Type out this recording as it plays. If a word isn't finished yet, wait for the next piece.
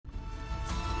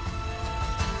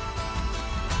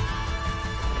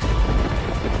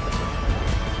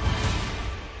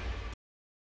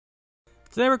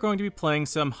Today we're going to be playing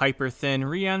some Hyperthin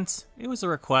Rience. It was a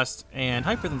request, and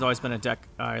Hyperthin's always been a deck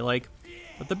I like.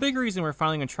 But the big reason we're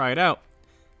finally going to try it out,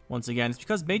 once again, is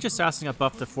because Mage Assassin got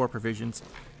buffed to 4 provisions,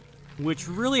 which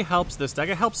really helps this deck.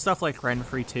 It helps stuff like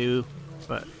Renfree too,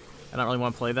 but I don't really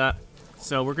want to play that.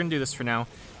 So we're going to do this for now,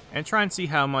 and try and see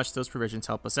how much those provisions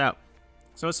help us out.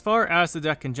 So as far as the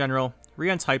deck in general,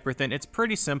 Rience Hyperthin, it's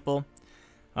pretty simple.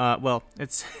 Well,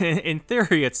 it's in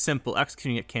theory it's simple.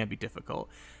 Executing it can be difficult.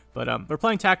 But we're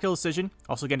playing Tactical Decision,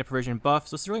 also getting a provision buff,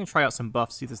 so we're going to try out some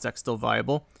buffs, see if this deck's still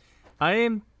viable. I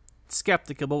am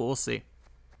skeptical, but we'll see.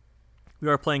 We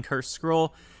are playing Cursed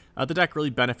Scroll. The deck really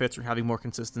benefits from having more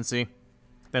consistency.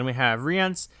 Then we have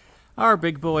Rience, our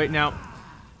big boy. Now,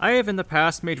 I have in the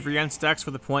past made Rience decks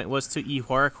where the point was to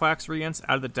Quax Rience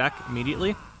out of the deck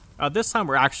immediately. This time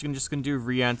we're actually just going to do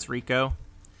Rience Rico,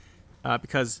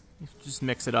 because you just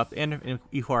mix it up, and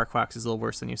Quax is a little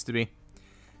worse than it used to be.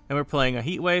 And we're playing a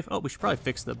Heat Wave. Oh, we should probably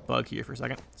fix the bug here for a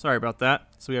second. Sorry about that.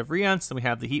 So we have Rience, then we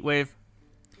have the Heat Wave.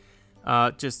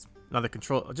 Just a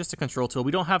control tool.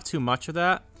 We don't have too much of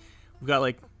that. We've got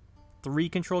like 3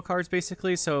 control cards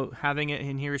basically, so having it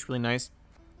in here is really nice.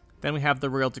 Then we have the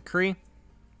Royal Decree.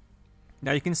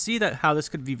 Now you can see that how this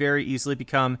could be very easily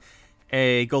become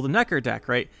a Golden Necker deck,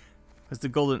 right? Because the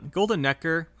Golden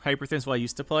Necker Hyperthin is what I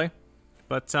used to play.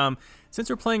 But since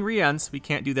we're playing Rience, we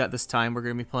can't do that this time. We're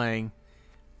going to be playing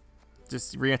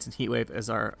just Rience and Heatwave as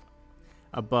our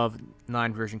above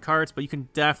 9 version cards, but you can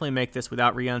definitely make this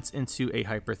without Rience into a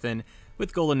Hyperthin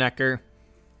with Golden Necker.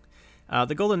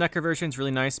 The Golden Necker version is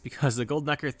really nice because the Golden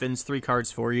Necker thins 3 cards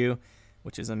for you,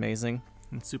 which is amazing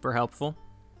and super helpful.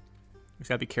 You just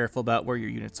gotta be careful about where your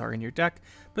units are in your deck,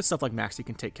 but stuff like Maxi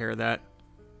can take care of that.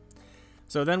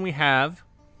 So then we have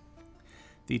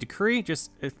the Decree.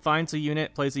 Just it finds a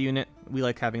unit, plays a unit. We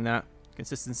like having that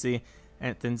consistency,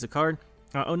 and it thins a card.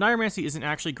 Oneiromancy isn't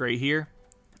actually great here,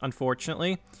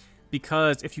 unfortunately,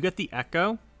 because if you get the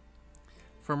Echo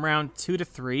from round 2 to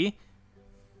 3,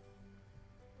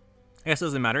 I guess it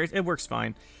doesn't matter. It works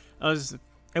fine. It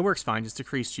works fine. Just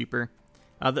Decree's cheaper.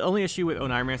 The only issue with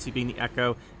Oneiromancy being the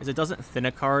Echo is it doesn't thin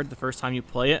a card the first time you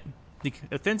play it.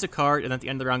 It thins a card, and then at the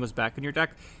end of the round goes back in your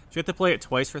deck. So you have to play it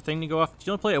twice for a thing to go off. If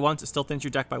you don't play it once, it still thins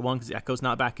your deck by 1 because the Echo's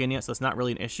not back in yet, so it's not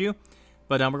really an issue.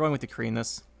 But we're going with Decree in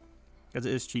this, because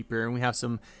it is cheaper, and we have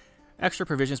some extra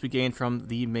provisions we gained from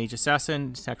the Mage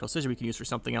Assassin Tactical Decision we can use for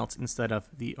something else instead of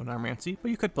the Oneiromancy,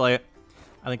 but you could play it.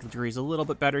 I think the Decree is a little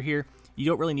bit better here. You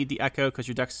don't really need the Echo because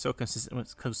your deck's so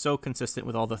consistent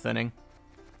with all the thinning.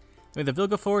 We have the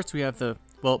Vilgefortz, we have the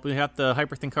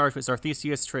Hyperthin cards with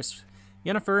Theseus, Triss,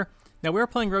 Yennefer. Now we're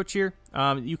playing Roach here.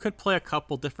 You could play a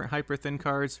couple different Hyperthin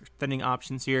cards, thinning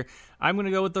options here. I'm going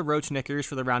to go with the Roach Knickers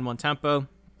for the round 1 tempo.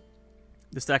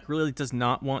 This deck really does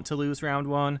not want to lose round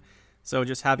 1, so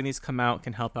just having these come out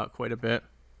can help out quite a bit.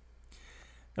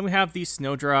 Then we have the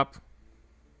Snowdrop.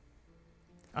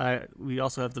 We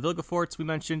also have the Vilgefortz we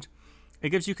mentioned. It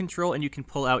gives you control, and you can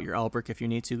pull out your Albric if you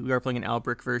need to. We are playing an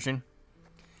Albric version.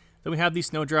 Then we have the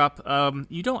Snowdrop.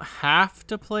 You don't have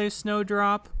to play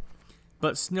Snowdrop,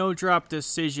 but Snowdrop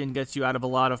Decision gets you out of a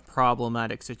lot of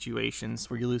problematic situations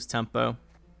where you lose tempo.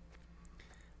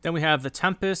 Then we have the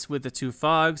Tempest with the 2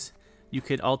 Fogs. You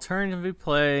could alternatively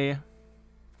play...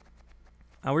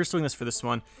 we're just doing this for this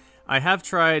one. I have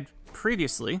tried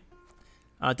previously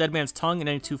Dead Man's Tongue and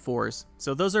any 2 4s.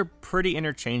 So those are pretty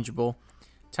interchangeable.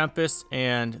 Tempest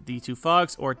and the 2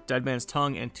 Fogs, or Dead Man's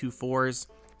Tongue and 2 4s.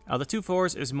 The 2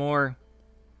 4s is more...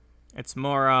 It's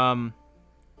more...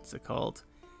 what's it called?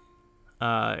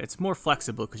 It's more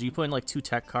flexible because you put in like 2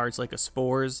 tech cards like a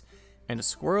Spores and a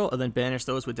Squirrel, and then banish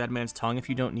those with Dead Man's Tongue if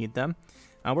you don't need them.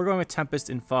 We're going with Tempest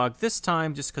and Fog this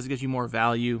time just because it gives you more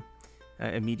value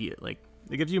immediate. Like,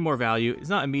 it gives you more value. It's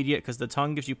not immediate because the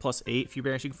Tongue gives you +8 if you're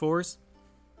banishing 4s.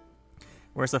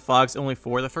 Whereas the Fog's only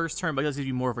 4 the first turn, but it does give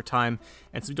you more over time.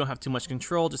 And so you don't have too much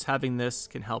control. Just having this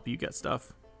can help you get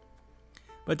stuff.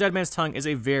 But Dead Man's Tongue is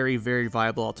a very, very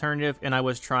viable alternative, and I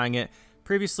was trying it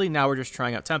previously. Now we're just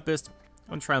trying out Tempest. I'm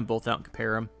going to try them both out and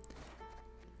compare them.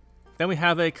 Then we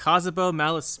have a Kazabo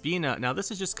Malaspina. Now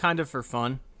this is just kind of for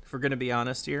fun, if we're going to be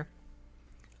honest here.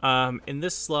 In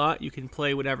this slot, you can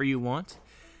play whatever you want.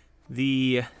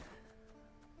 The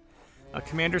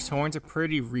Commander's Horn's a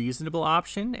pretty reasonable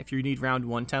option if you need round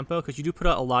 1 tempo, because you do put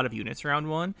out a lot of units round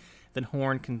 1. Then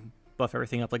Horn can buff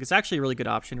everything up. Like, it's actually a really good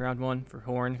option round 1 for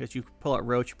Horn, because you pull out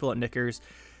Roach, you pull out Knickers,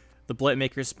 the Blight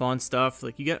Makers spawn stuff.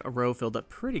 Like, you get a row filled up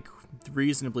pretty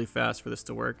reasonably fast for this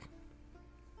to work.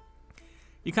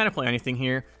 You kind of play anything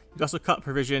here. You can also cut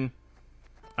provision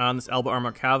on this Elba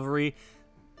Armor Cavalry,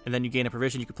 and then you gain a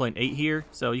provision. You could play an 8 here,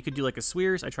 so you could do like a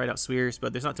Swears. I tried out Swears,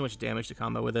 but there's not too much damage to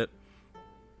combo with it.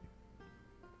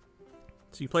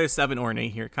 So you play a 7 or an 8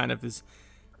 here. Kind of is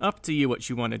up to you what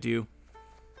you want to do.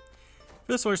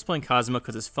 For this one, we're just playing Cosmo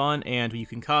because it's fun, and you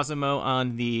can Cosmo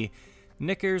on the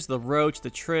Knickers, the Roach,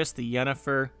 the Triss, the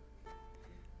Yennefer,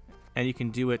 and you can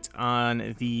do it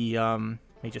on the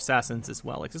Mage Assassins as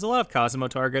well. Like, there's a lot of Cosmo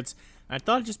targets. I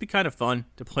thought it'd just be kind of fun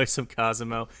to play some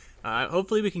Cosmo.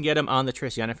 Hopefully we can get him on the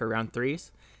Triss Yennefer round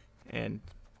 3s, and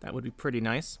that would be pretty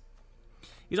nice.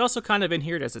 He's also kind of in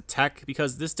here as a tech,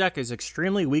 because this deck is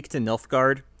extremely weak to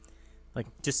Nilfgaard. Like,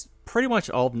 just pretty much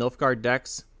all of Nilfgaard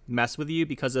decks mess with you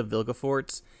because of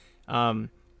Vilgefortz.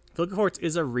 Vilgefortz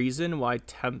is a reason why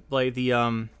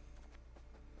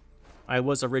I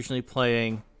was originally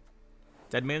playing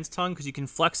Dead Man's Tongue, because you can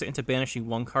flex it into banishing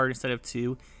 1 card instead of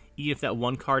 2, even if that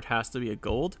 1 card has to be a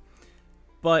gold.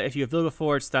 But if you have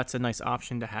Vilgefortz, that's a nice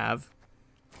option to have.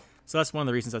 So that's one of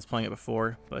the reasons I was playing it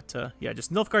before. But yeah,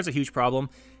 just Nilfgaard's a huge problem,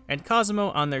 and Cosmo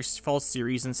on their false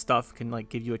series and stuff can like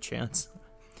give you a chance.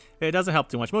 It doesn't help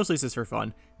too much. Mostly it's just for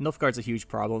fun. Nilfgaard's a huge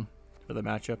problem for the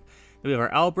matchup. Then we have our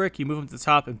Albrick. You move him to the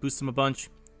top and boost him a bunch.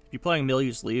 If you're playing mill,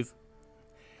 you just leave.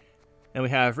 Then we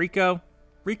have Rico.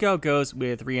 Rico goes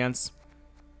with Rience.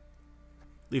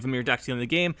 Leave him in your deck to the end of the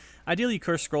game. Ideally, you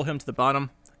curse scroll him to the bottom.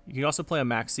 You can also play a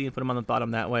Maxi and put him on the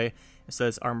bottom that way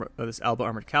instead of this Alba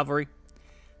Armored Cavalry.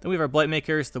 Then we have our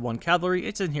Blightmakers, the 1 Cavalry.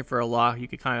 It's in here for a lot. You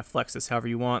could kind of flex this however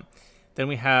you want. Then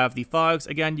we have the Fogs.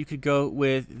 Again, you could go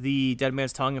with the Dead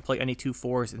Man's Tongue and play any 2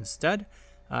 4s instead.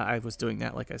 I was doing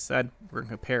that, like I said. We're going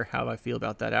to compare how I feel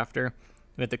about that after.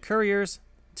 We have the Couriers,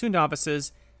 2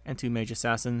 Novices, and 2 Mage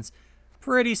Assassins.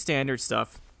 Pretty standard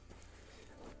stuff.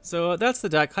 So that's the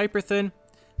deck. Hyperthin.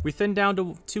 We thin down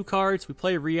to 2 cards. We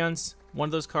play Rience. One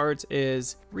of those cards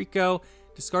is Rico.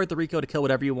 Discard the Rico to kill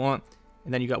whatever you want.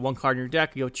 And then you got 1 card in your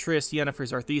deck. You go Triss,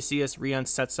 Yennefer, Arthesius.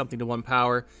 Rience sets something to 1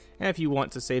 power. And if you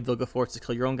want to save Vilgefortz to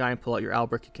kill your own guy and pull out your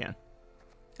Albrick, you can.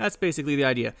 That's basically the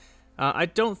idea. I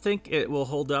don't think it will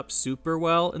hold up super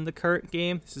well in the current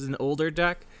game. This is an older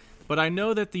deck. But I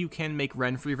know that you can make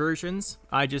Renfrey versions.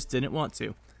 I just didn't want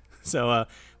to. So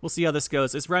we'll see how this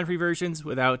goes. It's Renfrey versions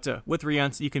with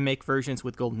Rience. You can make versions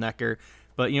with Golden Necker.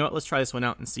 But you know what? Let's try this one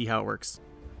out and see how it works.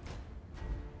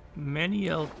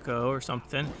 Manielko or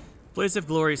something. Blaze of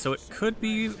Glory, so it could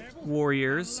be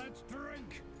Warriors.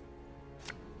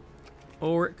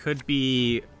 Or it could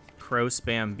be Crow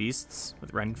Spam Beasts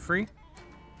with Renfrey.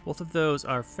 Both of those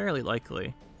are fairly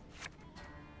likely.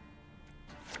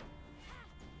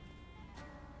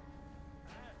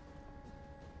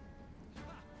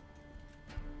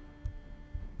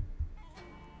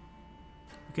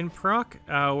 We can proc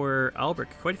our Albrick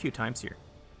quite a few times here.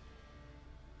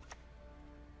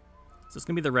 So it's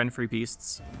going to be the Renfrey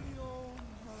Beasts.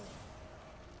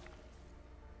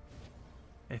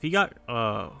 If you got...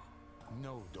 Oh.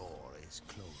 No door is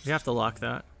closed. You have to lock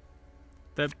that.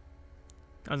 I was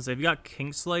gonna say, if you got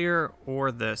Kingslayer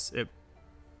or this, it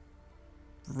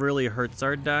really hurts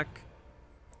our deck.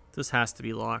 This has to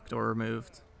be locked or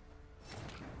removed.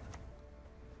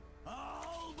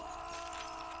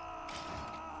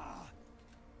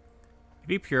 If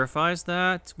he purifies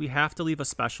that, we have to leave a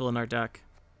special in our deck.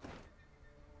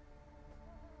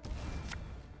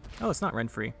 Oh, it's not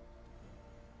Renfrey.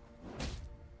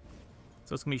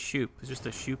 So it's gonna be Shupe. It's just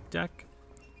a Shupe deck.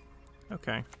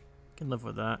 Okay, can live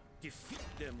with that. Defeat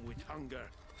them with hunger,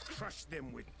 crush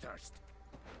them with thirst.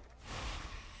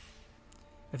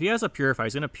 If he has a purify,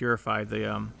 he's gonna purify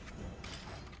the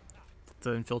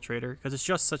infiltrator because it's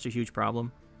just such a huge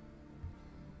problem.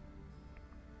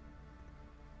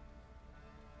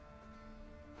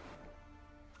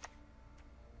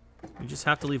 You just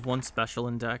have to leave 1 special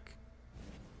in deck.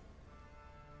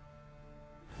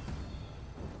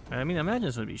 I mean, I imagine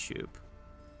this would be Shupe.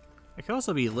 It could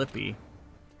also be Lippy.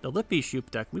 The Lippy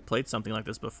Shupe deck, we played something like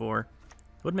this before.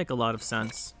 It would make a lot of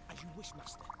sense.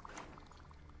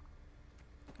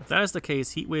 If that is the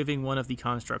case, heat waving one of the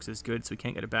constructs is good, so we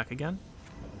can't get it back again.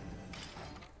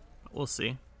 But we'll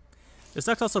see. This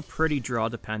deck's also pretty draw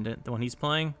dependent, the one he's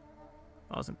playing.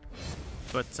 But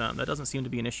that doesn't seem to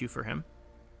be an issue for him.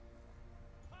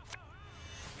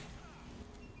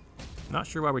 Not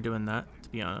sure why we're doing that, to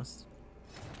be honest.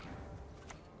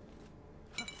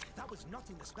 That was not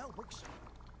in the spell books.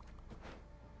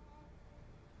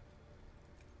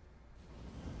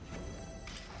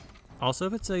 Also,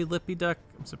 if it's a Lippy deck,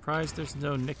 I'm surprised there's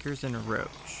no Knickers and a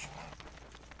Roach.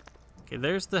 Okay,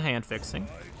 there's the hand fixing.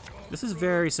 This is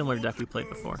very similar to deck we played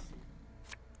before.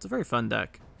 It's a very fun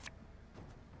deck.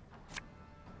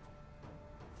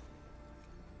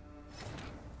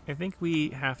 I think we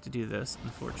have to do this,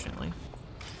 unfortunately.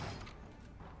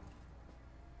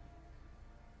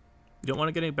 We don't want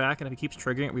to get it back, and if he keeps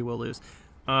triggering it, we will lose.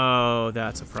 Oh,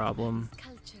 that's a problem.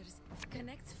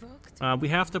 We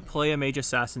have to play a mage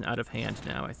assassin out of hand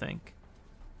now, I think.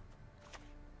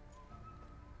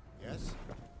 Yes.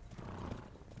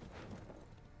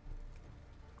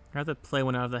 I have to play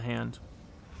one out of the hand.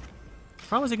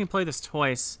 Problem is, I can play this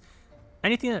twice.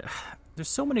 Anything that... There's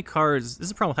so many cards. This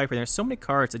is a problem with Hyperthin. There's so many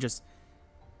cards that just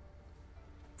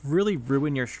really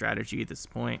ruin your strategy at this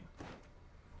point.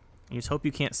 You just hope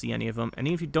you can't see any of them. And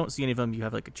even if you don't see any of them, you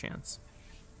have like a chance.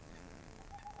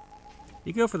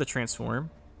 You go for the transform.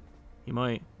 You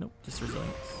might. Nope, just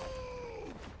resilience.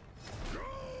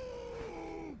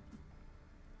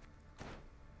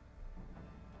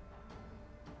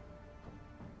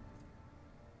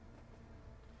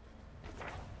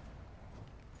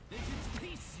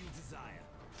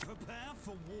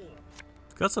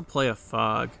 Could also play a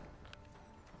fog.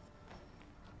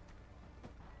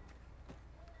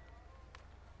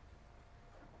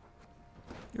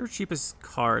 Your cheapest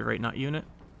card, right? Not unit.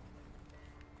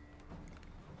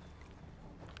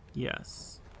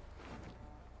 Yes.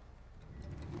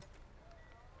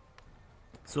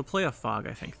 So we'll play a fog,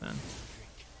 I think, then.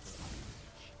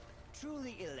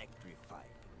 Truly electrifying.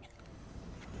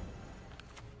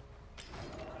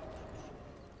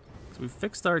 So we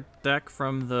fixed our deck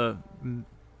from the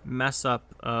mess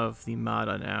up of the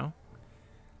Mada now.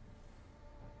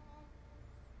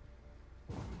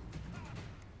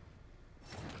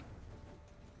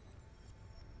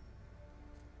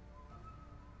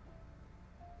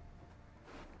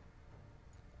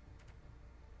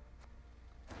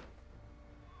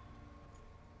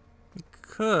 We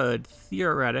could,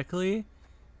 theoretically,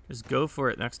 just go for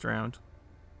it next round.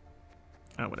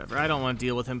 Oh, whatever. I don't want to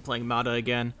deal with him playing Mada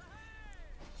again.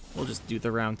 We'll just do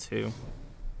the round 2.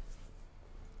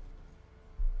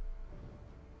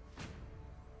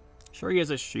 Sure, he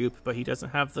has a Shupe, but he doesn't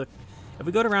have the... If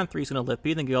we go to round 3, he's going to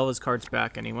Lippy, then get all his cards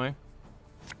back anyway.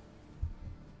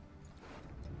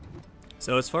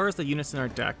 So as far as the units in our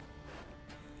deck,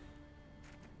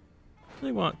 I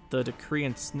really want the Decree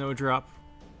and Snowdrop.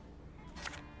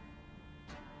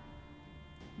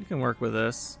 We can work with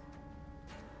this.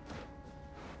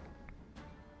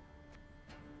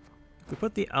 If we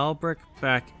put the Albric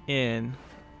back in,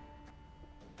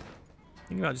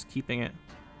 think about just keeping it.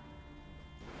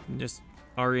 And just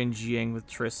RNGing with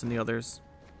Triss and the others.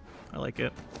 I like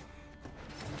it.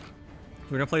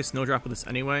 We're gonna play Snowdrop with this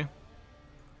anyway.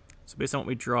 So based on what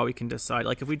we draw, we can decide.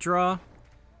 Like if we draw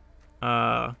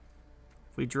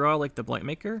like the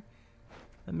Blightmaker,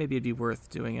 then maybe it'd be worth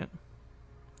doing it.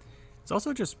 It's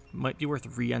also just might be worth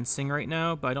Riencing right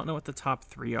now, but I don't know what the top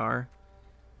 3 are.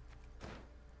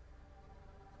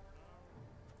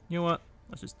 You know what?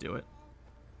 Let's just do it.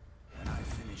 When I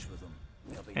finish with them,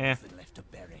 there'll be nothing left to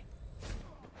bury.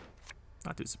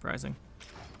 Not too surprising.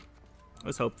 I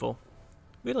was hopeful.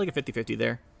 We had like a 50-50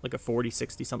 there. Like a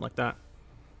 40-60, something like that.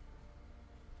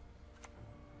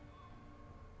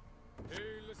 Hey,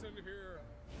 listen here.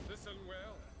 Listen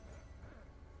well.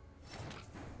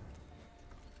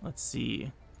 Let's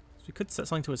see. So we could set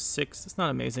something to a 6. It's not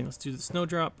amazing. Let's do the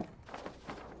Snowdrop.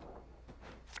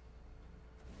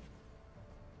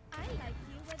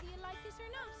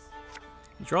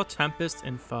 You draw Tempest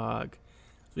and Fog.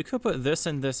 So we could put this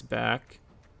and this back.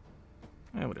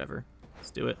 Whatever.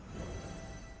 Let's do it.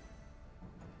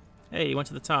 Hey, you went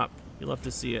to the top. You love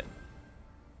to see it.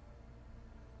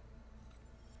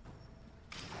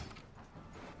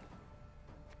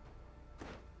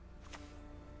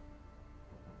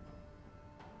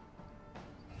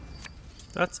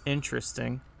 That's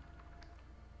interesting.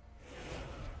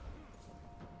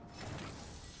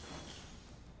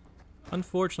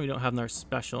 Unfortunately, we don't have another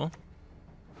special.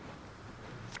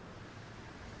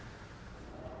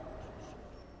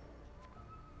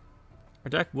 Our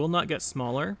deck will not get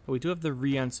smaller, but we do have the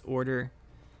Rience order.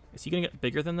 Is he going to get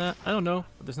bigger than that? I don't know,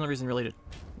 but there's no reason really to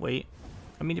wait.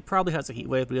 I mean, he probably has a Heat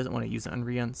Wave, but he doesn't want to use it on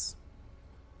Rience.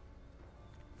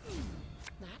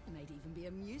 That might even be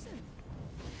amusing.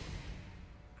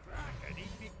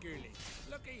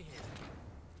 Looky here.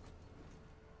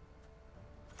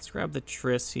 Let's grab the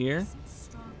Triss here.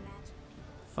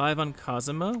 5 on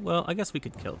Kazuma. Well, I guess we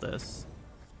could kill this.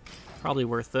 Probably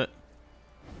worth it.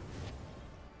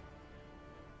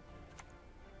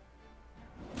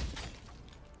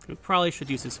 We probably should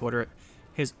use his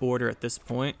order at this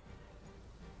point.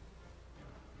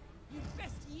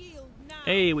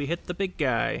 Hey, we hit the big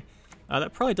guy.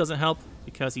 That probably doesn't help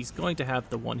because he's going to have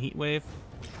the 1 Heat Wave.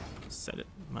 Set it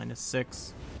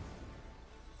 -6.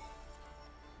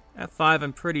 At 5,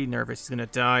 I'm pretty nervous he's gonna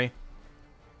die.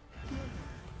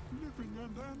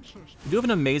 We do have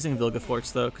an amazing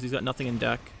Vilgefortz though, because he's got nothing in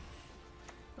deck.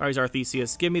 Alright,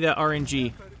 Arthesius, give me that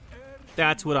RNG.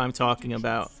 That's what I'm talking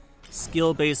about.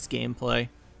 Skill-based gameplay.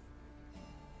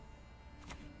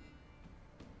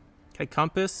 Okay,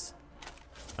 Compass.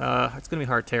 It's gonna be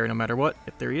hard Terry no matter what,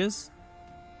 if there he is.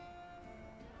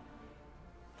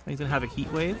 He's gonna have a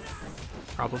heat wave.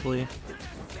 Probably.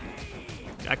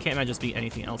 I can't imagine just being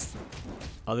anything else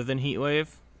other than heat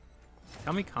wave.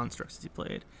 How many constructs has he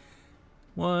played?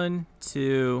 1,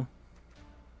 2.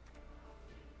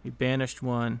 We banished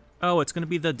 1. Oh, it's gonna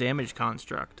be the damage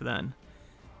construct then.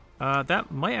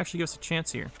 That might actually give us a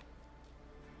chance here.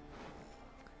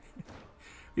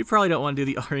 We probably don't want to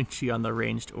do the RNG on the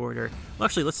ranged order. Well,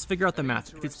 actually, let's figure out the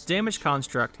math. If it's damage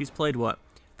construct, he's played what?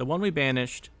 The one we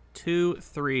banished, 2,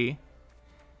 3,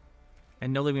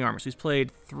 and no living armor. So he's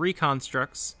played 3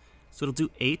 constructs, so it'll do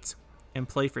 8 and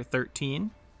play for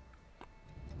 13.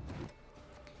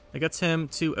 That gets him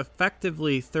to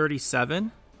effectively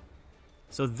 37.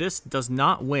 So this does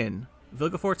not win.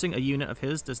 Vilgefortzing a unit of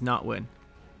his does not win.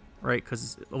 Right,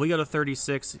 because we got a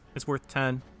 36, it's worth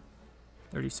 10.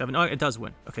 37. Oh, it does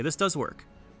win. Okay, this does work.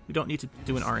 We don't need to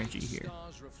do an RNG here.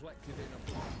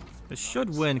 This should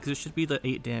win because it should be the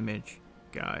 8 damage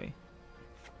guy.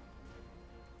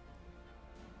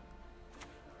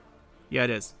 Yeah, it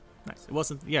is. Nice. It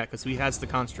wasn't. Yeah, because he has the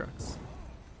constructs.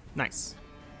 Nice.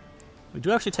 We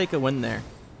do actually take a win there.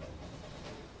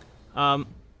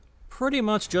 Pretty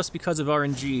much just because of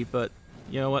RNG, but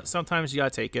you know what? Sometimes you gotta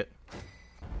take it.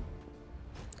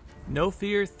 No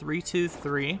Fear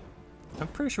 323. I'm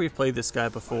pretty sure we've played this guy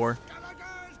before.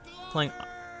 Playing,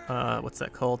 what's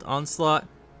that called? Onslaught.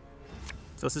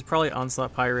 So this is probably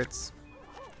Onslaught Pirates.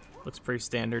 Looks pretty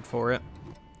standard for it.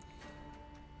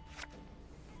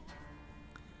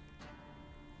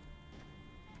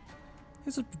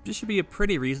 This should be a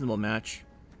pretty reasonable match.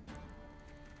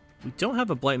 We don't have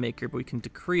a Blightmaker, but we can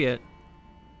decree it.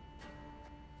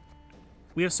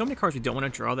 We have so many cards we don't want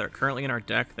to draw that are currently in our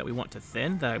deck that we want to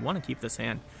thin that I want to keep this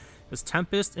hand. This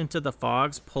Tempest into the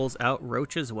Fogs pulls out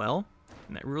Roach as well,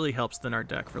 and that really helps thin our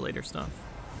deck for later stuff.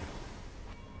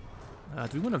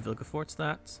 Do we want to Vilgefortz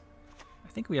that? I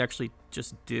think we actually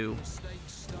just do.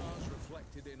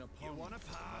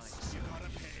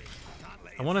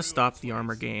 I want to stop the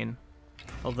armor gain,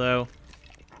 although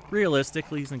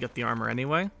realistically he's going to get the armor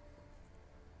anyway.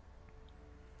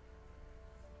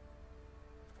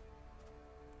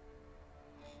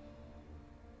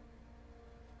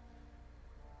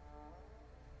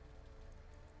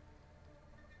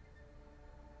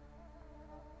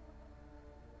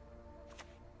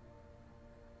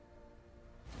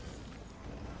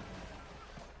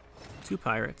 Two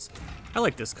pirates. I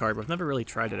like this card, but I've never really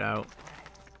tried it out.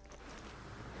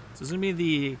 So this is going to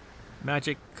be the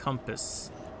Magic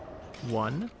Compass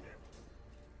 1.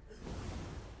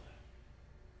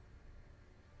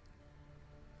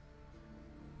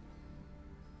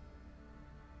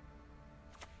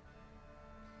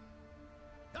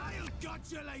 I'll gut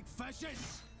you like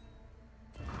fishes.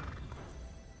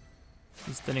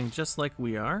 He's thinning just like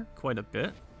we are, quite a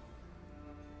bit.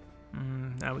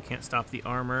 Now we can't stop the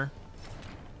armor.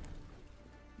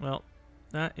 Well,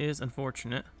 that is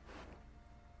unfortunate.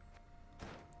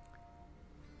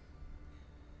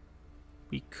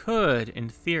 We could, in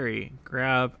theory,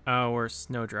 grab our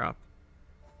Snowdrop.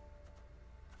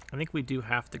 I think we do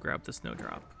have to grab the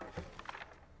Snowdrop.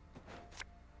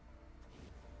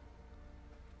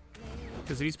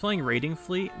 Because if he's playing Raiding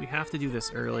Fleet, we have to do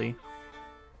this early.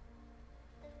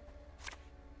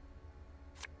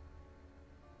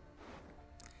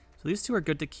 So these two are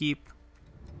good to keep.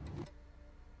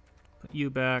 Put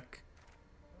you back.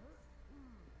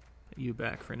 Put you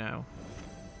back for now.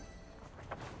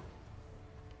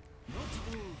 Not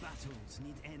all battles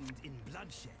need end in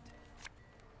bloodshed.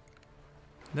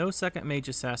 No second Mage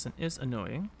Assassin is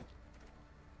annoying.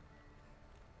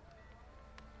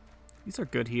 These are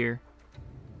good here.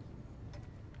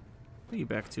 Put you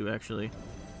back too, actually.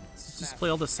 Let's just play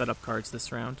all the setup cards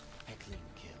this round.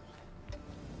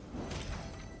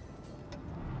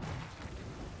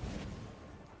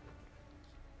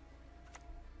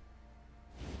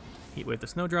 Heat Wave the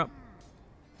Snowdrop.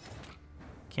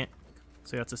 Can't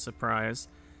say that's a surprise.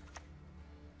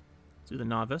 Do the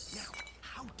Novice. Now,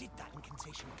 how did that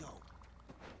incantation go?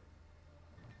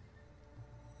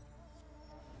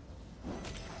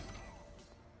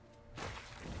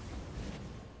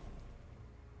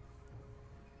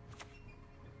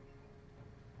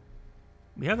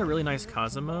 We have a really nice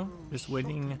Cosmo. Just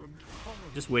waiting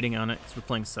on it because we're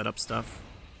playing setup stuff.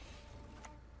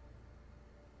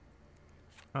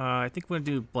 I think we're gonna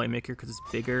do Blightmaker because it's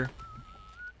bigger.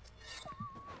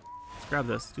 Let's grab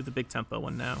this. Do the big tempo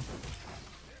one now.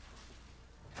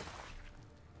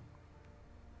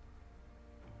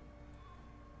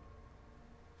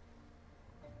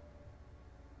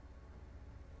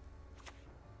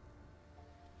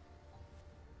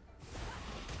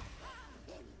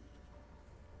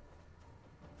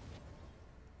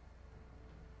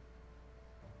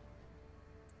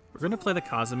 We're gonna play the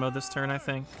Cosimo this turn, I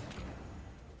think.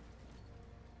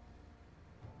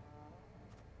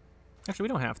 Actually, we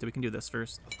don't have to. We can do this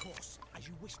first. Of course, as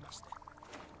you wish, master.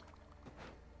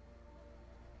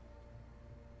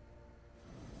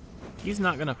 He's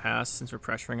not gonna pass since we're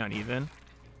pressuring on even.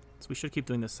 So we should keep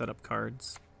doing the setup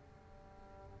cards.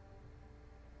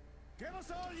 Give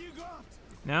us all you got.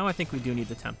 Now I think we do need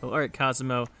the tempo. Alright,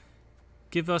 Cosimo.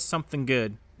 Give us something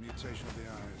good. Mutation of the eyes.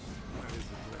 That is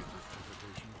the greatest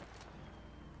interpretation.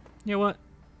 You know what?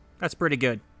 That's pretty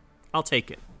good. I'll take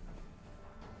it.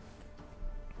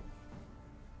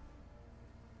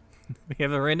 We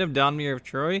have a random Donmir of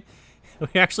Troy.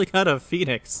 We actually got a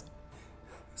Phoenix.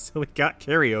 So we got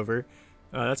carryover.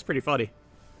 That's pretty funny.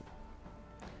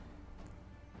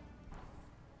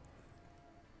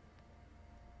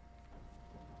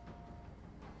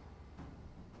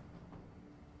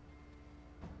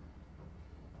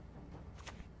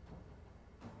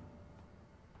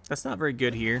 That's not very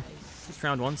good here. Just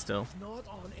round one still. Not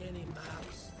on any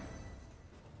maps.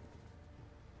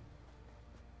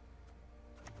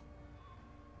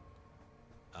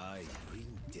 I bring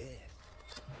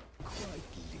death. Quite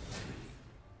literally.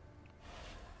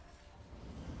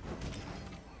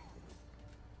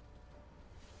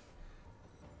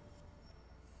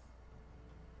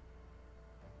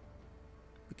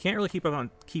 We can't really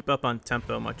keep up on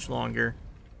tempo much longer.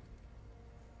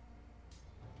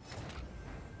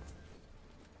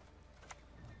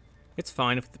 It's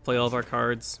fine if we play all of our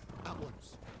cards.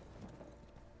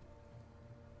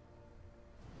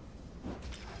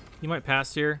 He might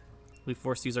pass here. We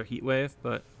force to use our Heat Wave,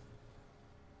 but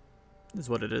this is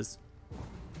what it is.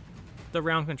 The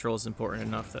round control is important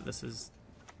enough that this is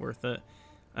worth it.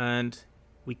 And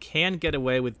we can get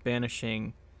away with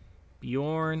banishing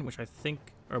Bjorn, which I think...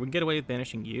 Or we can get away with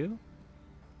banishing you?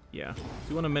 Yeah.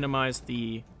 We want to minimize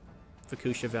the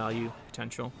Fukusha value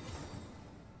potential.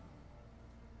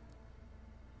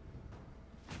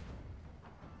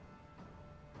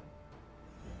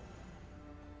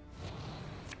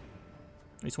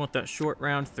 I just want that short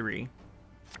round 3.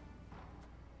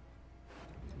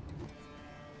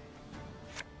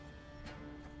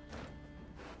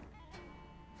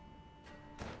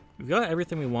 We've got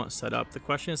everything we want set up. The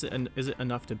question is it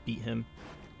enough to beat him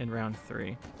in round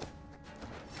 3?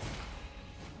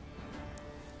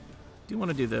 Do want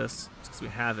to do this just because we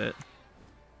have it,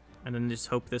 and then just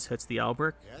hope this hits the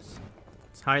Albrecht. Yes.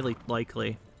 It's highly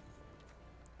likely.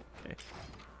 Okay,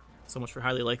 so much for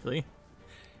highly likely.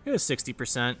 It was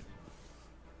 60%. Is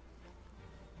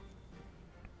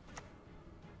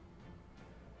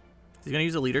he gonna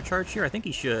use a leader charge here? I think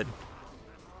he should.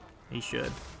 He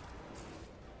should.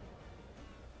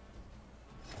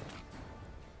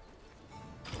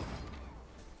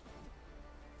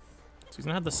 So he's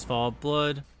gonna have the Sval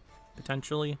Blood,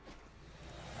 potentially.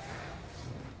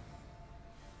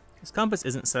 His compass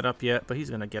isn't set up yet, but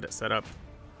he's gonna get it set up.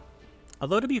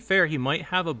 Although, to be fair, he might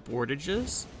have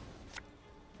abortages.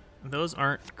 Those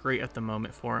aren't great at the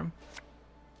moment for him.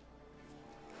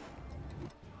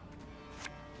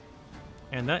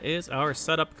 And that is our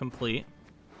setup complete.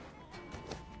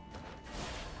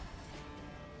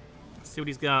 Let's see what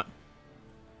he's got.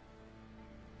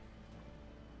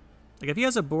 Like, if he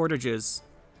has abortages,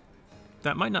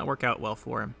 that might not work out well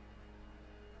for him.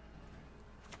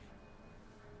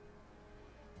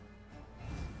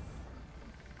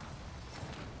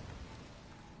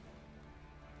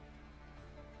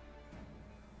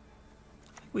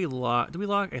 We lock. Do we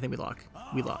lock? I think we lock.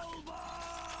 We lock.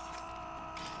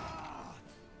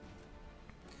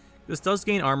 This does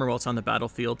gain armor while it's on the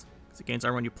battlefield, because it gains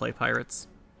armor when you play pirates.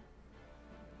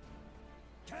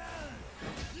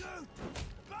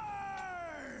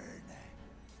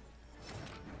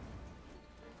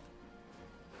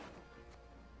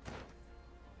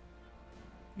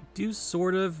 We do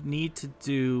sort of need to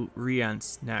do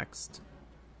Rience next.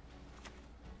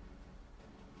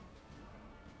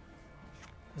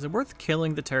 Is it worth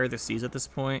killing the Terror of the Seas at this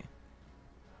point?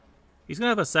 He's gonna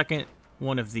have a second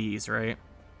one of these, right?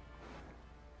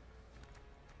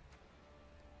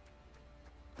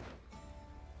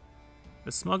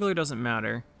 The Smuggler doesn't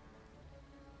matter.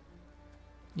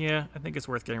 Yeah, I think it's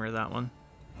worth getting rid of that one.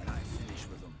 When I finish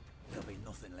with them, there'll be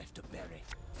nothing left to bury.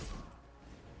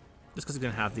 Just because he's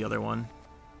gonna have the other one.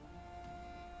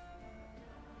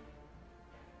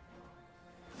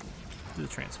 Do the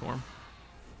transform.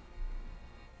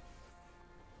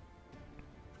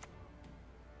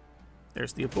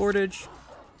 There's the abortage.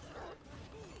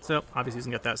 So, obviously he's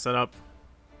gonna get that set up.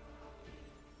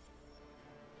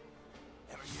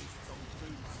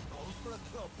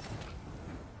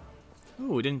 Ooh,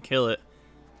 we didn't kill it.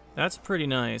 That's pretty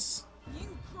nice.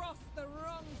 You crossed the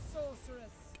wrong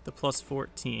the plus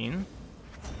 14.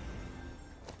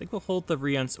 I think we'll hold the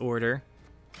Rience order.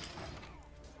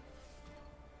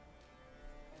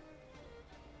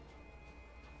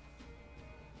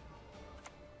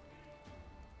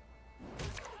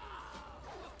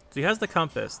 So he has the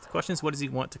compass. The question is, what does he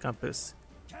want to compass?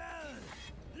 Kill,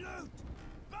 loot,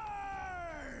 burn.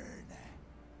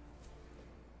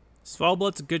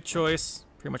 Svalbard's a good choice,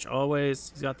 pretty much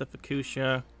always. He's got the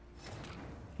Fukusha.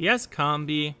 He has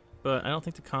combi, but I don't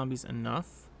think the combi's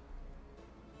enough.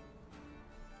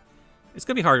 It's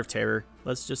gonna be Heart of Terror.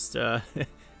 Let's just,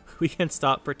 we can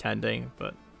stop pretending,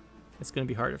 but it's gonna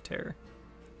be Heart of Terror.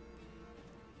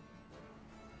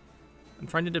 I'm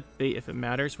trying to debate if it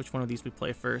matters which one of these we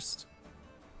play first.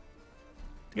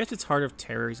 I guess it's Heart of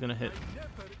Terror. He's gonna hit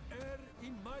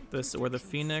this or the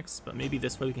Phoenix, but maybe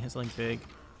this way we can hit something big.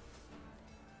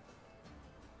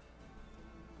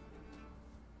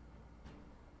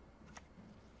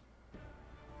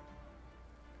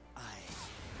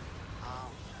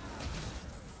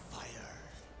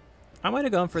 I might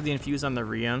have gone for the infuse on the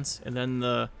Rience, and then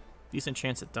the decent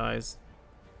chance it dies.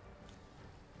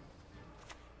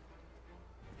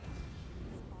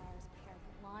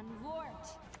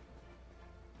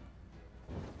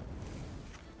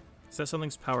 So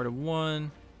something's power to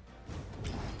 1.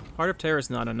 Heart of Terror is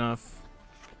not enough.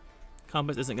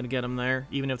 Compass isn't going to get him there,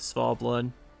 even if it's Fall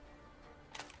Blood.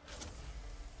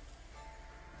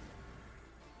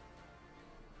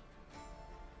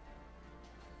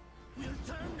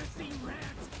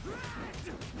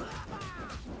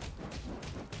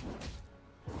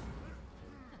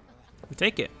 We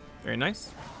take it. Very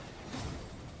nice.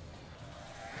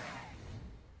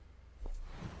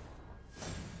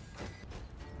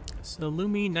 So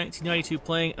Lumi 1992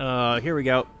 playing, here we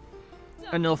go.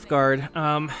 A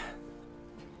Nilfgaard.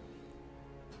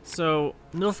 So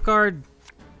Nilfgaard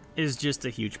is just a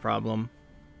huge problem.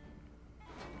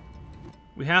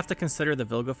 We have to consider the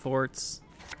Vilgeforts.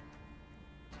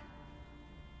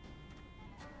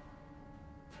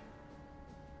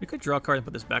 We could draw a card and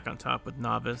put this back on top with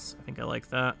Novice. I think I like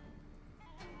that.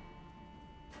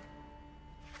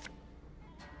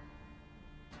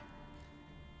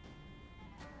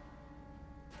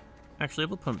 Actually,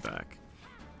 we'll put him back.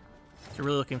 So we're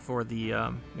really looking for the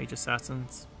Mage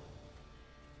Assassins.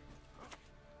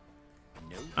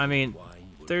 I mean,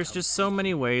 there's just so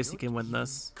many ways he can win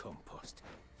this.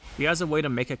 He has a way to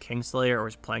make a Kingslayer, or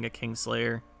is playing a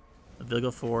Kingslayer. The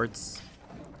Vilgeforts.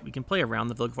 We can play around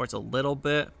the Vilgeforts a little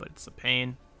bit, but it's a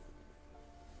pain.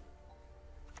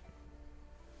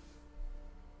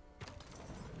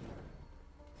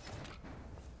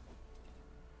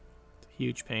 It's a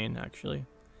huge pain, actually.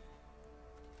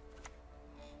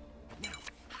 Now,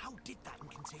 how did that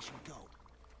incantation go?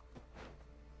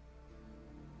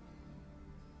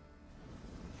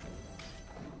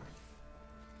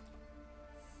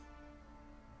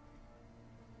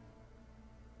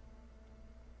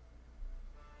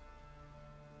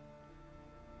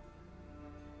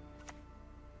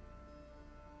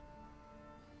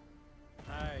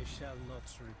 I shall not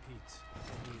repeat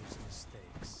Emil's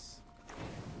mistakes.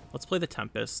 Let's play the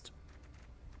Tempest.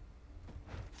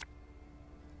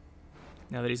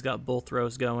 Now that he's got both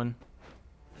rows going.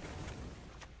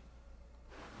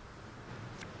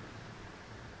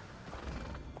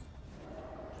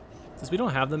 Since we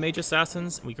don't have the Mage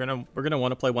Assassins, we're gonna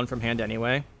want to play one from hand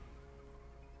anyway.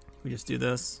 We just do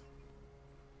this.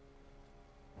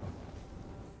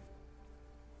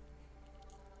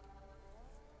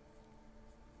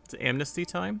 It's Amnesty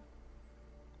time.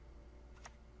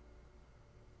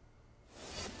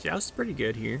 Joust's pretty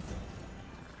good here.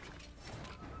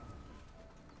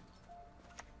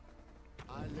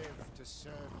 I live to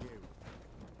serve you.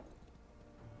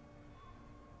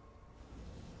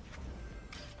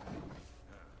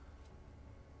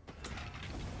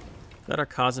 Got our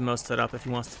Cosmos set up if he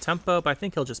wants to tempo, but I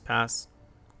think he'll just pass.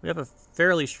 We have a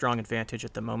fairly strong advantage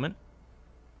at the moment.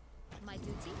 My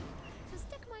duty? To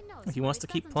stick my nose He where wants it to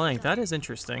keep doesn't playing. belong. That is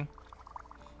interesting.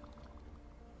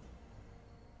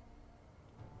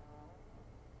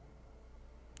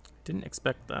 Didn't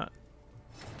expect that.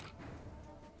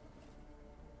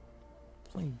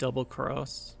 Playing double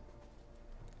cross.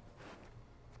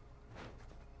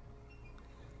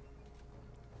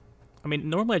 I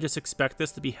mean, normally I just expect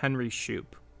this to be Henry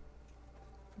Shupe,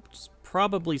 which is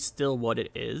probably still what it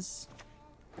is.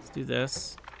 Let's do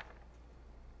this.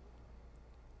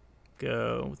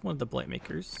 Go with one of the Blight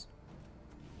Makers.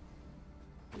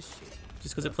 Just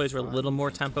because it plays with a little more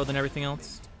tempo than everything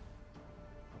else.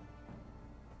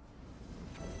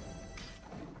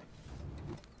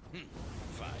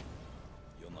 Fine.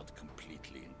 You're not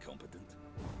completely incompetent.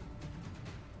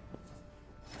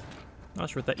 Not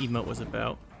sure what that emote was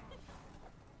about.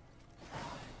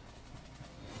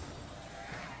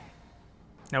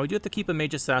 Now we do have to keep a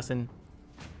Mage Assassin.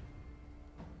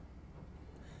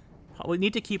 We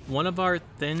need to keep one of our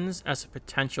thins as a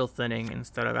potential thinning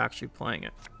instead of actually playing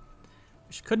it.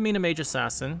 Which could mean a Mage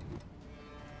Assassin.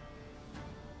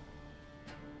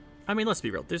 I mean, let's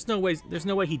be real. There's no way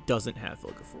he doesn't have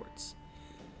Vilgefortz.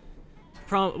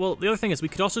 Well, the other thing is we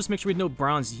could also just make sure we have no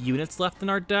bronze units left in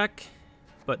our deck,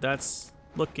 but that's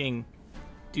looking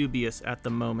dubious at the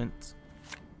moment.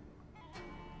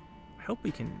 I hope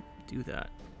we can do that.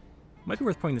 Might be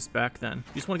worth putting this back then.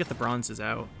 We just want to get the bronzes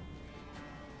out.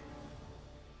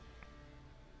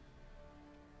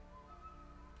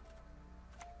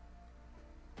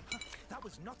 That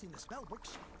was not in the spell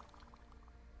books.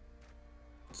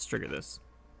 Let's trigger this.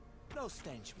 No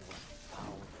stench more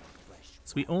foul than flesh.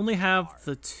 So we only have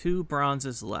the 2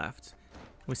 bronzes left.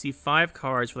 We see 5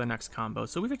 cards for the next combo,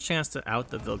 so we have a chance to out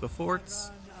the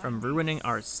Vilgefortz from ruining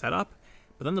our setup,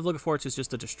 but then the Vilgefortz is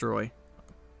just a destroy.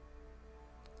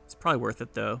 It's probably worth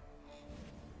it though.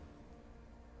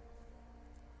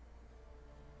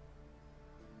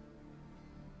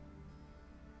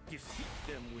 Defeat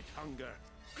them with hunger,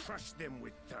 crush them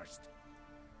with thirst.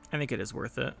 I think it is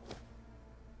worth it.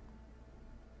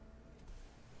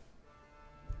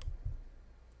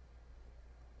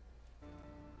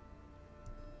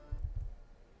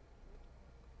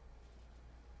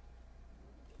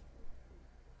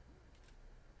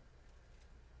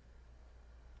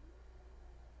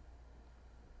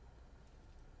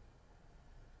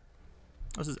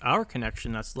 This is our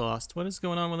connection that's lost. What is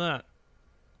going on with that?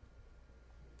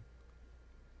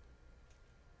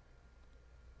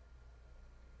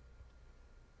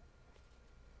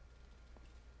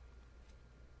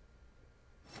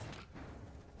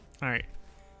 Alright.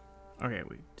 Okay,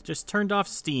 we just turned off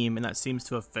Steam and that seems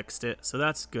to have fixed it, so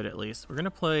that's good at least. We're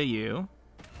gonna play you.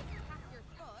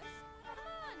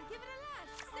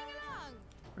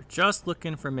 We're just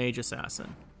looking for Mage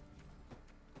Assassin.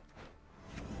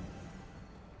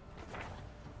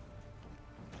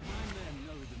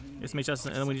 It's Mage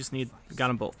Assassin, and then we just we got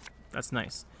them both. That's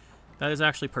nice. That is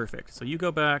actually perfect. So you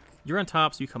go back, you're on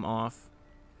top, so you come off.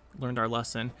 Learned our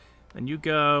lesson. Then you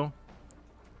go.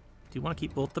 Do you want to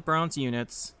keep both the bronze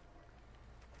units?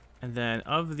 And then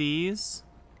of these,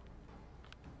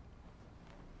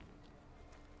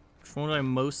 which one would I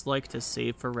most like to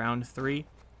save for round 3?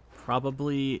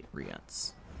 Probably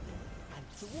Rience. And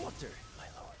the water, my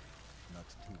lord. Not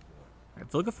too warm.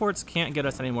 Alright, Vilgefortz can't get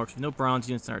us anymore because we have no bronze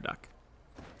units in our deck.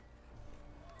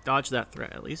 Dodge that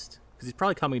threat at least, because he's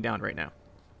probably coming down right now.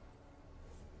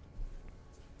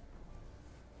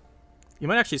 You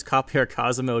might actually just copy our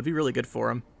Cosimo. It would be really good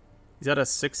for him. He's got a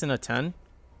 6 and a 10.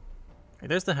 Hey,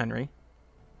 there's the Henry.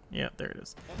 Yeah, there it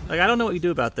is. Like, I don't know what you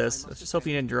do about this. Let's just hope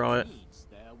you didn't draw it.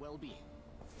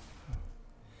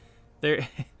 There.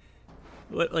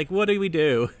 What do we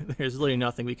do? There's literally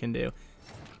nothing we can do.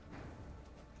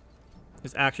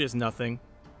 There's actually just nothing.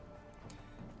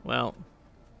 Well.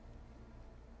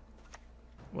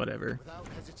 Whatever.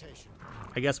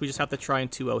 I guess we just have to try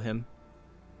and 2-0 him.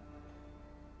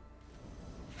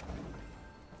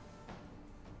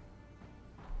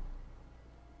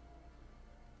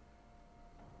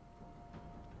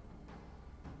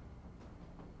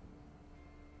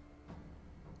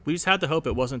 We just had to hope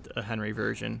it wasn't a Henry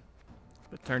version,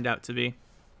 but it turned out to be.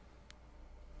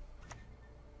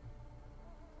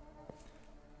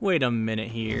 Wait a minute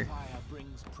here. Fire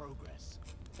brings progress,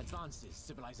 advances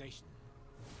civilization.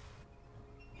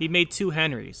 He made 2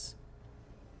 Henrys.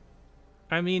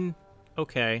 I mean,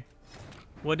 okay.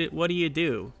 What do you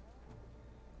do?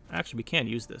 Actually, we can't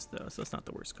use this though, so that's not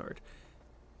the worst card.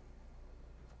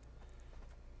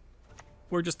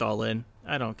 We're just all in.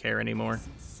 I don't care anymore.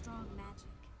 Strong magic.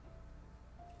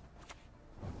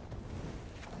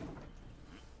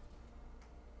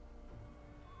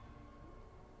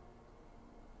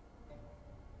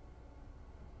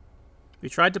 We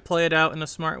tried to play it out in a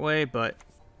smart way, but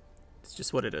it's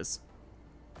just what it is.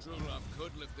 True love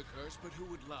could lift the curse, but who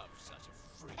would love such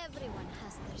a freak? Everyone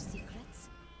has their secrets.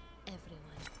 Everyone.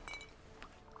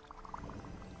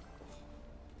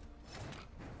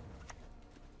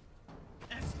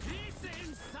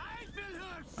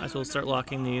 Might as well start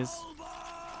locking these.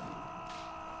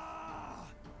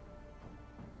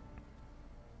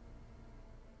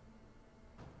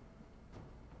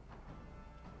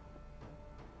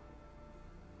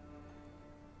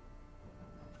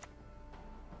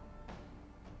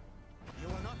 You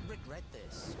will not regret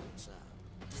this, sir.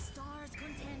 The stars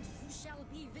contend who shall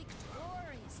be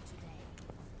victorious today.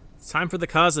 It's time for the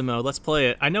Cosimo. Let's play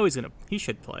it. I know he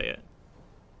should play it.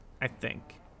 I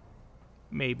think.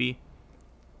 Maybe.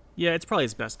 Yeah, it's probably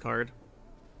his best card.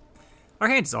 Our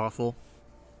hand's awful.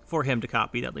 For him to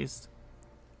copy, at least.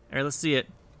 Alright, let's see it.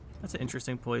 That's an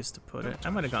interesting place to put it. I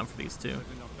might have gone for these two.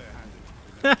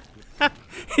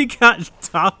 He got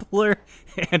Doppler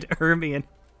and Ermion.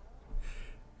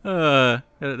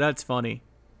 That's funny.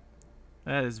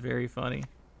 That is very funny.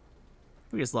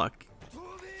 We just luck.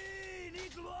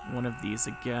 One of these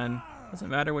again. Doesn't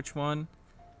matter which one.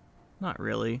 Not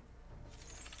really.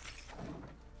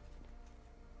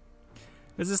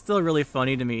 This is still really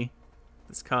funny to me.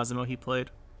 This Cosmo he played.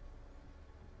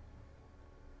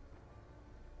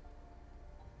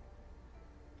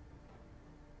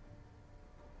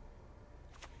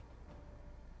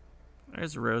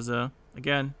 There's Rosa.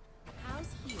 Again.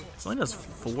 It only does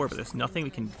 4, but there's nothing we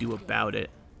can do about it.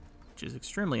 Which is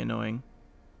extremely annoying.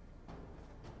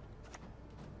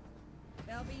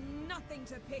 There'll be nothing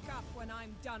to pick up when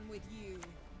I'm done with you.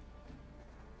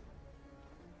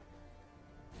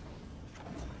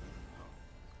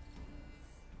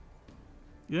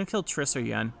 You gonna kill Triss or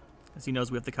Yen? As he knows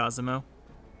we have the Cosmo.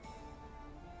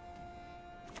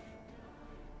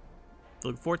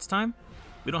 Look, Fort's time?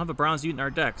 We don't have a bronze unit in our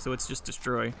deck, so it's just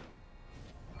destroy.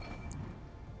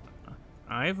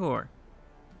 Ivor.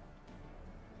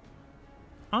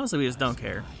 Honestly, we just don't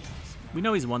care. We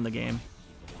know he's won the game.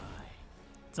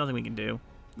 It's nothing we can do.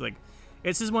 Like,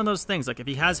 it's just one of those things. Like, if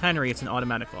he has Henry, it's an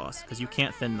automatic loss, because you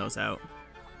can't thin those out.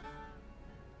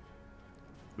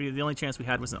 The only chance we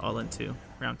had was an all-in 2,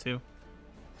 round 2.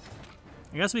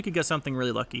 I guess we could get something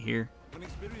really lucky here. When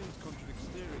experience contradicts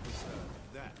theory,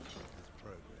 that is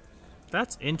progress.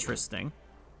 That's interesting.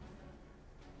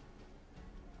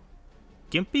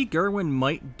 Gimpy Gerwin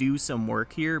might do some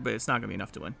work here, but it's not going to be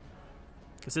enough to win.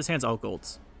 Because his hand's all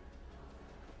golds.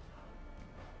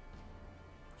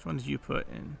 Which one did you put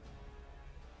in?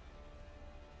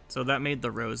 So that made the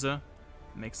Rosa.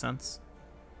 Makes sense.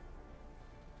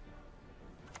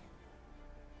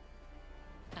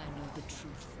 I know the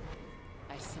truth.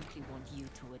 I simply want you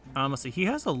to admit. Honestly, he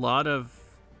has a lot of...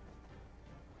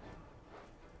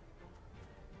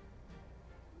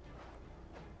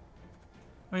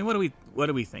 I mean, what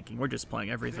are we thinking? We're just playing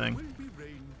everything. There will be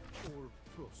rain or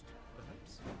frost,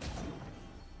 perhaps.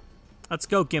 Let's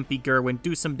go, Gimpy Gerwin.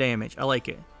 Do some damage. I like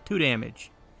it. 2 damage.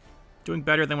 Doing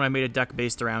better than when I made a deck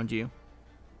based around you.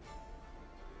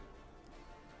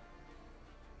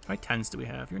 How many 10s do we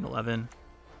have? You're an 11.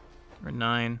 You're a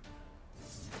 9.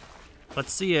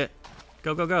 Let's see it.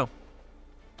 Go, go, go.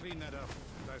 Clean that up.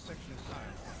 Dissection is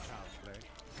science, not child's play.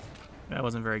 That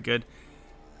wasn't very good.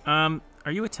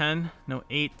 Are you a 10? No,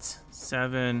 8,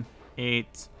 7,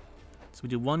 8. So we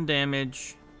do 1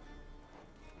 damage.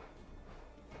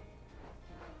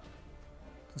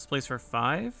 This plays for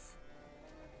 5?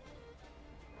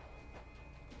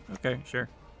 Okay, sure.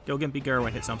 Go Gimpy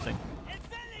Gerwin, hit something.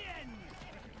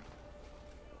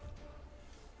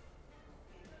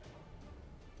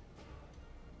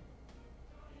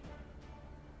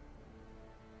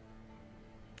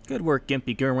 Good work,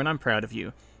 Gimpy Gerwin. I'm proud of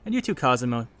you. And you too,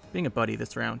 Cosmo, being a buddy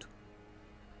this round.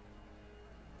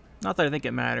 Not that I think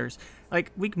it matters.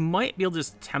 Like, we might be able to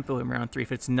just tempo him round 3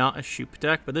 if it's not a Shupe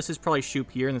deck, but this is probably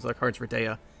Shupe here, and there's other cards for Dea.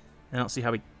 I don't see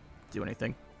how we do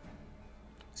anything.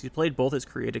 So he's played both his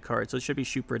created cards, so it should be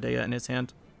Shupe or Dea in his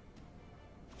hand.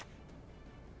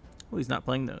 Oh, he's not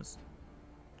playing those.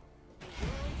 I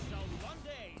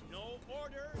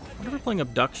wonder if we're playing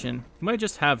Abduction. He might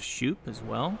just have Shupe as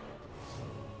well.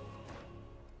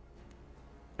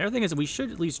 The other thing is that we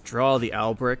should at least draw the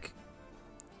Albrick.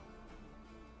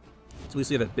 So at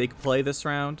least we have a big play this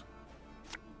round.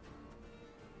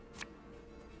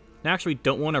 And actually, we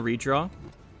don't want to redraw.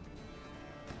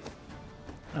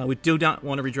 We do not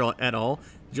want to redraw at all,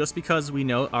 just because we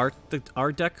know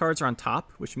our deck cards are on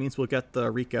top, which means we'll get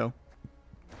the Rico.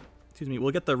 Excuse me,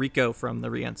 we'll get the Rico from the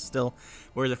Rience still.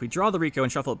 Whereas if we draw the Rico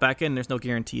and shuffle it back in, there's no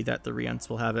guarantee that the Rience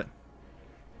will have it.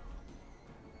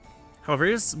 However,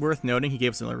 it is worth noting he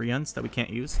gave us another Rience that we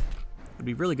can't use. It would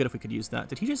be really good if we could use that.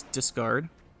 Did he just discard?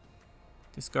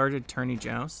 Discarded Tourney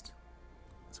Joust?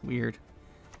 It's weird.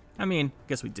 I mean, I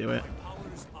guess we do it.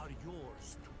 Powers are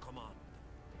yours to command.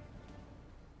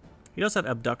 He does have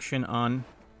Abduction on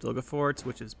Vilgefortz,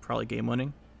 which is probably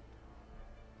game-winning.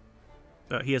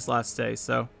 But he has Last Say,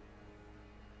 so...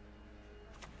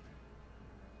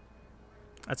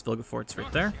 That's Vilgefortz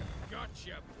right there.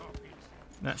 Gotcha, puppies.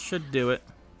 That should do it.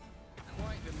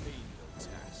 Quite a menial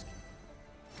task.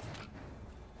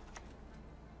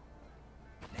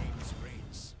 Name's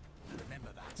Rience. Remember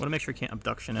that. Want to make sure he can't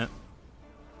Abduction it.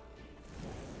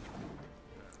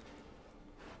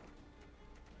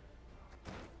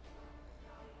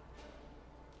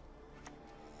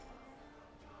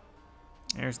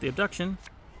 There's the abduction.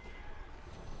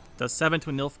 Does 7 to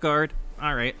a Nilfgaard.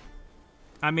 Alright.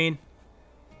 I mean,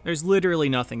 there's literally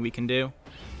nothing we can do.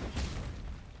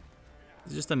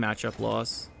 It's just a matchup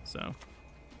loss, so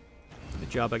good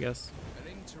job, I guess.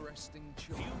 An interesting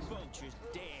choice. Few vultures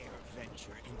dare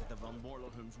venture into the Von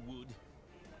Morlhelm's wood.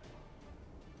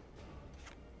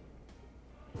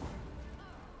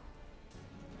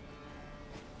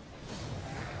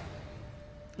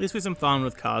 At least we had some fun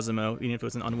with Cosimo, even if it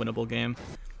was an unwinnable game.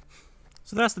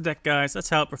 So that's the deck, guys. That's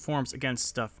how it performs against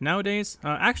stuff nowadays.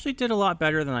 Actually did a lot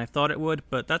better than I thought it would,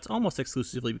 but that's almost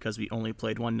exclusively because we only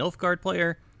played one Nilfgaard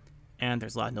player, and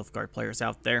there's a lot of Nilfgaard players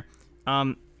out there.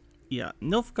 Yeah,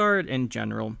 Nilfgaard in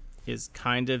general is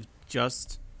kind of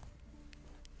just...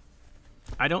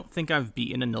 I don't think I've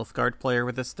beaten a Nilfgaard player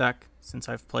with this deck since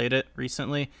I've played it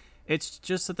recently. It's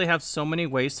just that they have so many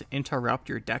ways to interrupt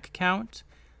your deck count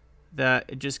that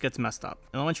it just gets messed up.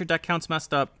 And once your deck count's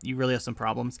messed up, you really have some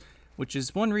problems, which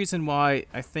is one reason why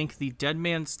I think the Dead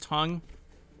Man's Tongue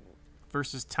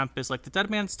versus Tempest, like the Dead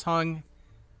Man's Tongue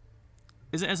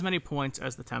isn't as many points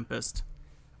as the Tempest,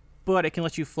 but it can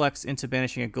let you flex into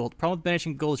banishing a gold. Problem with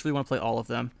banishing gold is you really want to play all of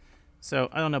them. So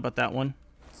I don't know about that one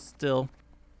still.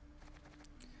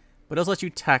 But it does let you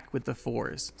tech with the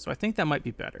 4s. So I think that might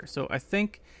be better. So I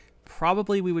think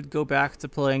probably we would go back to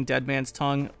playing Dead Man's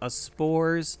Tongue, a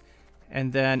Spores,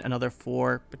 and then another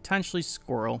 4, potentially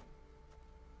Squirrel.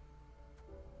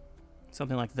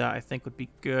 Something like that I think would be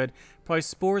good. Probably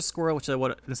Spores, Squirrel, which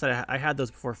instead I had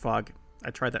those before Fog.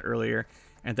 I tried that earlier.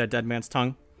 And that Dead Man's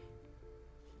Tongue.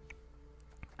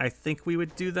 I think we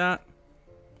would do that.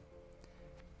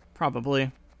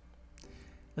 Probably.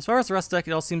 As far as the rest of the deck,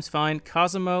 it all seems fine.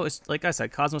 Cosimo is, like I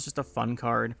said, Cosimo's just a fun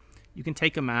card. You can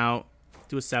take him out,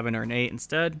 do a 7 or an 8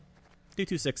 instead. Do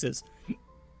 2 6s.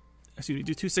 Excuse me,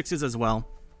 do 2 6s as well.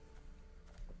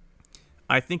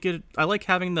 I like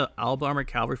having the Alba Armored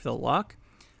Cavalry for the lock.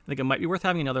 I think it might be worth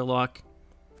having another lock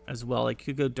as well. Like,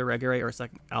 you could go De Regere or a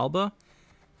second Alba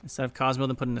instead of Cosmo,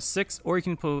 then put in a 6. Or you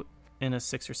can put in a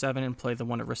 6 or 7 and play the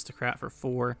one Aristocrat for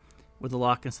 4 with the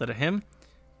lock instead of him.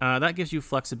 That gives you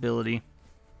flexibility.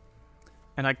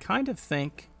 And I kind of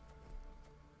think,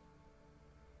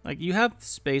 like, you have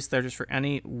space there just for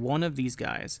any one of these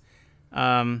guys.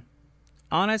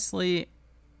 Honestly,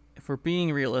 if we're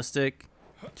being realistic,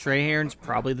 Treyhairn's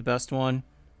probably the best one.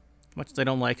 Much as I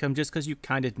don't like him, just because you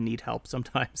kind of need help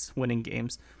sometimes winning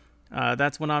games.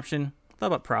 That's one option. Thought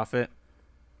about Prophet.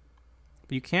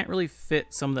 But you can't really fit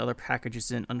some of the other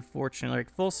packages in, unfortunately.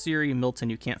 Like Full Siri, Milton,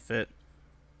 you can't fit.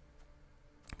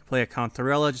 Play a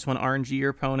Contarella, just one RNG your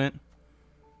opponent.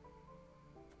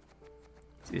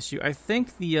 It's the issue. I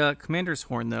think the Commander's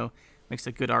Horn, though, makes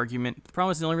a good argument. The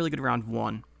problem is it's only really good around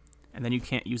 1, and then you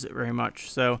can't use it very much.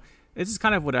 So this is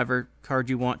kind of whatever card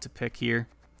you want to pick here,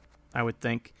 I would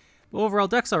think. But overall,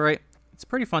 deck's alright. It's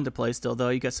pretty fun to play still, though.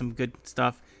 You get some good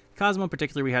stuff. Cosmo in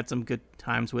particular, we had some good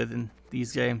times with in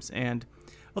these games, and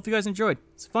hope you guys enjoyed.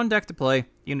 It's a fun deck to play,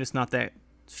 even if it's not that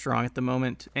strong at the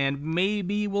moment. And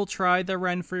maybe we'll try the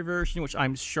Renfrey version, which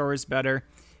I'm sure is better.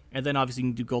 And then obviously you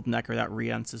can do Golden Neck or that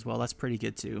Rience as well. That's pretty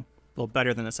good too. Well,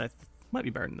 better than this. Might be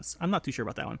better than this. I'm not too sure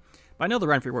about that one. But I know the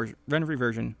Renfrey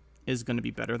version is going to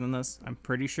be better than this. I'm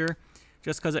pretty sure.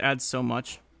 Just because it adds so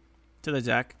much to the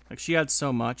deck. Like, she adds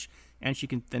so much. And she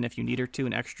can, then if you need her to,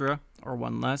 an extra or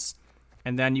one less.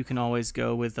 And then you can always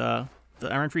go with, the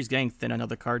Renfrey's getting thin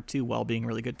another card too, while being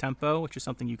really good tempo, which is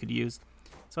something you could use.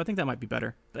 So I think that might be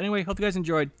better. But anyway, hope you guys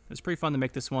enjoyed. It was pretty fun to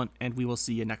make this one, and we will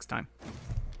see you next time.